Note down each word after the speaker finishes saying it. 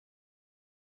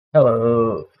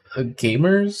Hello,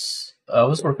 gamers. I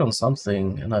was working on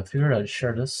something and I figured I'd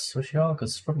share this with y'all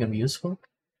because it's probably gonna be useful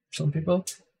for some people.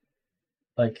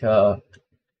 Like, I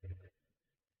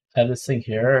have this thing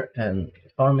here, and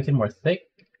if I want to make it more thick,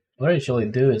 what I usually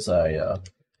do is I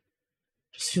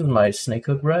just use my snake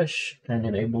hook brush and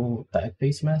enable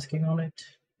backface masking on it.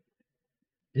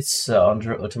 It's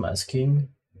under auto masking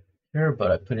here,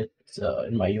 but I put it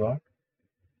in my UI.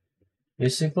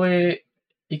 Basically,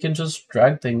 you can just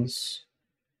drag things,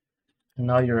 and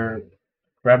now your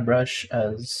grab brush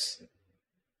as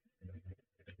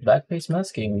backface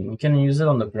masking. You can use it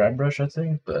on the grab brush, I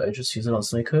think, but I just use it on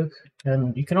snake hook.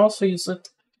 And you can also use it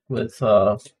with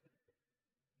the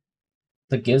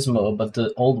gizmo, but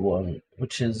the old one,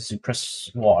 which is you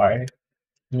press Y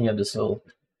and you have this little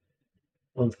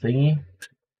thingy.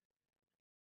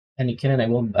 And you can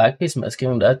enable backface masking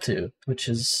on that too, which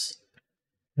is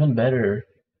even better.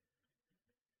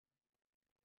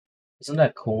 Isn't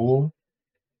that cool?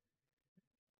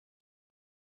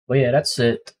 But yeah, that's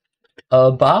it.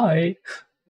 Bye.